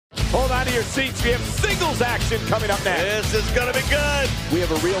hold on to your seats. We have singles action coming up next. This is going to be good. We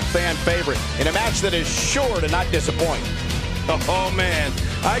have a real fan favorite in a match that is sure to not disappoint. Oh, man.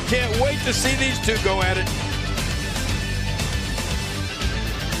 I can't wait to see these two go at it.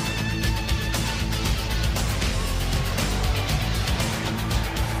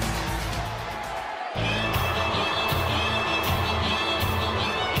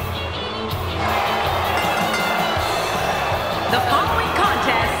 The following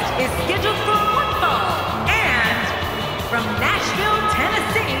contest is scheduled for one fall, and from Nashville,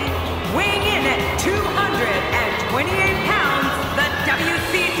 Tennessee, weighing in at 228 pounds, the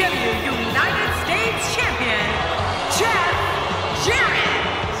WCW United States Champion, Jarrett.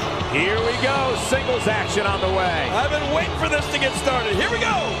 Here we go, singles action on the way. I've been waiting for this to get started. Here we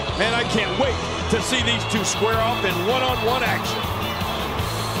go. Man, I can't wait to see these two square off in one-on-one action.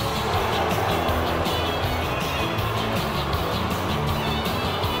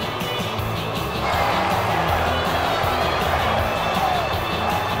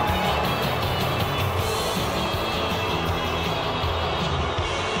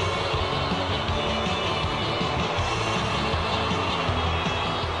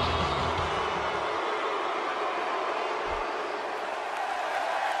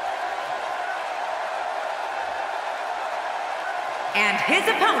 And his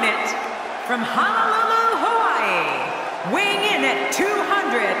opponent, from Honolulu, Hawaii, weighing in at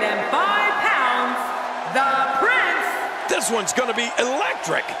 205 pounds, the Prince. This one's going to be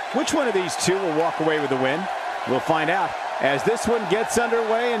electric. Which one of these two will walk away with the win? We'll find out as this one gets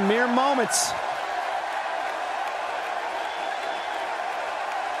underway in mere moments.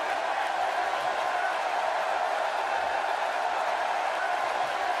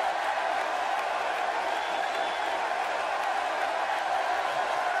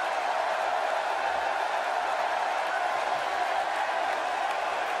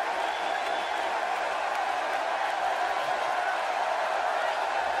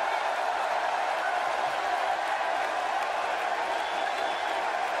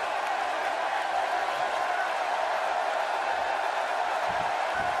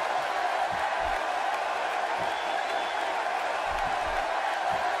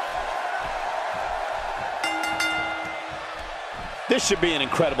 This should be an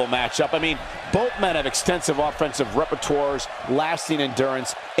incredible matchup. I mean, both men have extensive offensive repertoires, lasting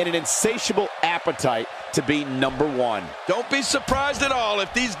endurance, and an insatiable appetite to be number one. Don't be surprised at all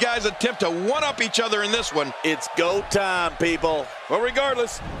if these guys attempt to one-up each other in this one. It's go time, people. Well,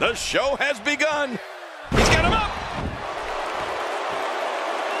 regardless, the show has begun. He's got him up.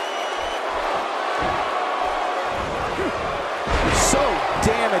 So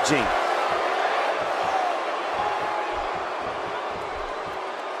damaging.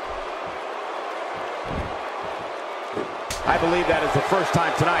 I believe that is the first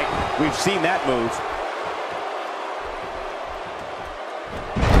time tonight we've seen that move.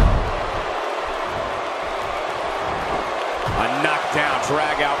 A knockdown,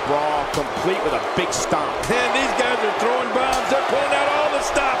 drag-out brawl, complete with a big stomp. And these guys are throwing bombs. They're pulling out all the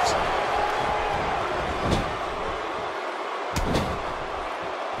stops.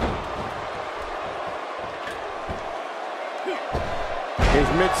 His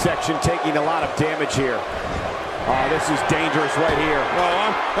midsection taking a lot of damage here. Oh, this is dangerous right here. Oh,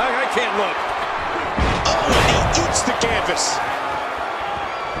 I can't look. Oh, and he eats the canvas.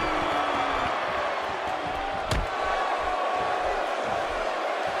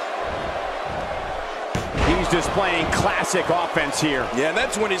 He's displaying classic offense here. Yeah,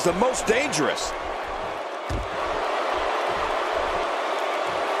 that's when he's the most dangerous.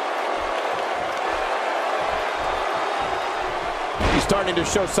 Starting to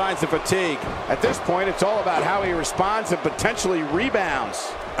show signs of fatigue. At this point, it's all about how he responds and potentially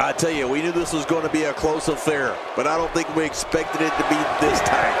rebounds. I tell you, we knew this was going to be a close affair, but I don't think we expected it to be this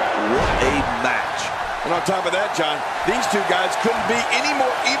tight. What a match. And on top of that, John, these two guys couldn't be any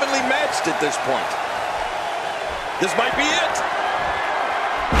more evenly matched at this point. This might be it.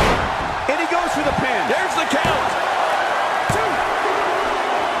 And he goes for the pin. There's the count.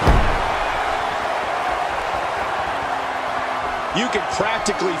 You can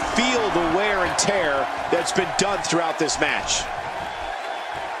practically feel the wear and tear that's been done throughout this match.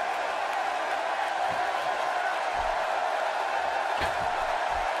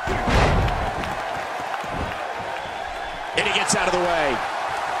 And he gets out of the way.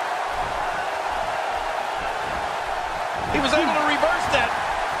 He was able to reverse that.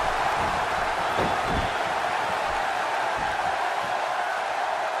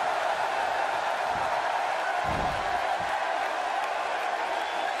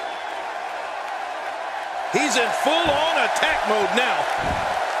 He's in full-on attack mode now.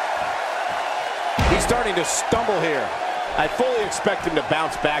 He's starting to stumble here. I fully expect him to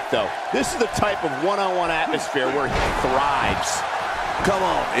bounce back, though. This is the type of one-on-one atmosphere where he thrives. Come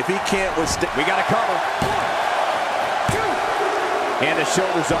on, if he can't withstand... We got to cover. 1, 2. And the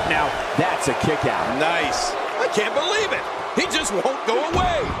shoulder's up now. That's a kick out. Nice. I can't believe it. He just won't go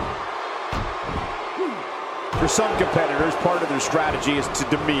away. For some competitors, part of their strategy is to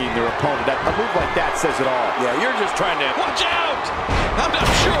demean their opponent. A move like that says it all. Yeah, you're just trying to... Watch out! I'm not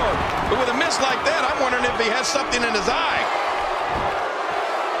sure, but with a miss like that, I'm wondering if he has something in his eye.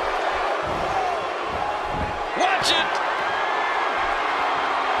 Watch it!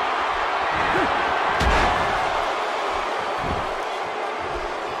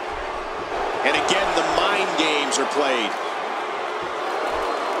 And again, the mind games are played.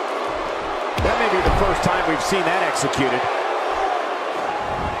 That may be the first time we've seen that executed.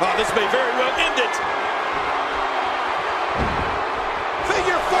 Oh, this may very well end it.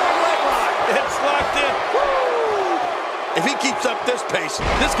 Figure 4 leg lock. It's locked in. Woo! If he keeps up this pace,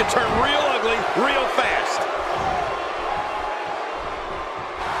 this could turn real ugly real fast.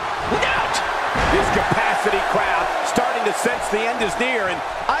 Look out! This capacity crowd starting to sense the end is near, and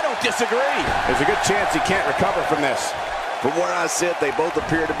I don't disagree. There's a good chance he can't recover from this. From where I sit, they both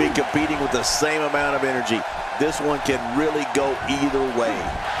appear to be competing with the same amount of energy. This one can really go either way.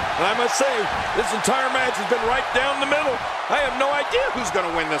 And I must say, this entire match has been right down the middle. I have no idea who's going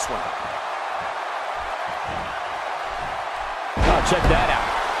to win this one. Oh, check that out.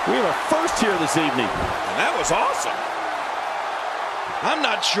 We have a first here this evening. And that was awesome. I'm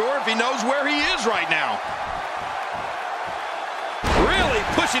not sure if he knows where he is right now. Really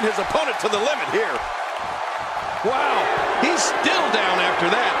pushing his opponent to the limit here. Wow, he's still down after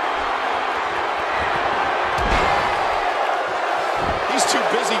that. He's too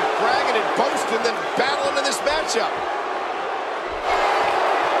busy bragging and boasting than battling in this matchup.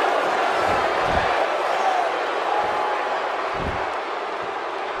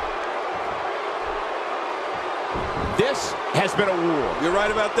 This has been a war. You're right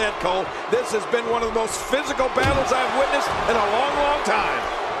about that, Cole. This has been one of the most physical battles I've witnessed in a long, long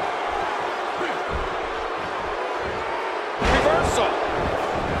time. Reversal.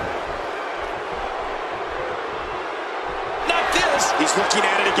 Not this. He's looking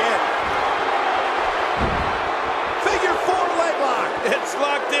at it again. Figure 4 leg lock. It's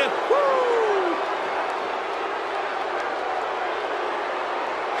locked in. Woo!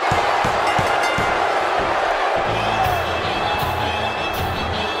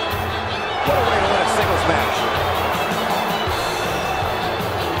 What a way to win a singles match.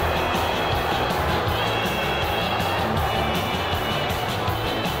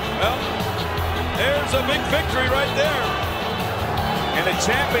 Well, there's a big victory right there. And the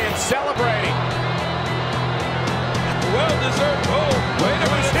champion celebrating. Well-deserved. Oh, wait a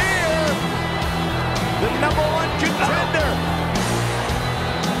minute. Here, the #1 contender.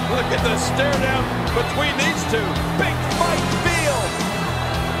 Look at the stare down between these two. Big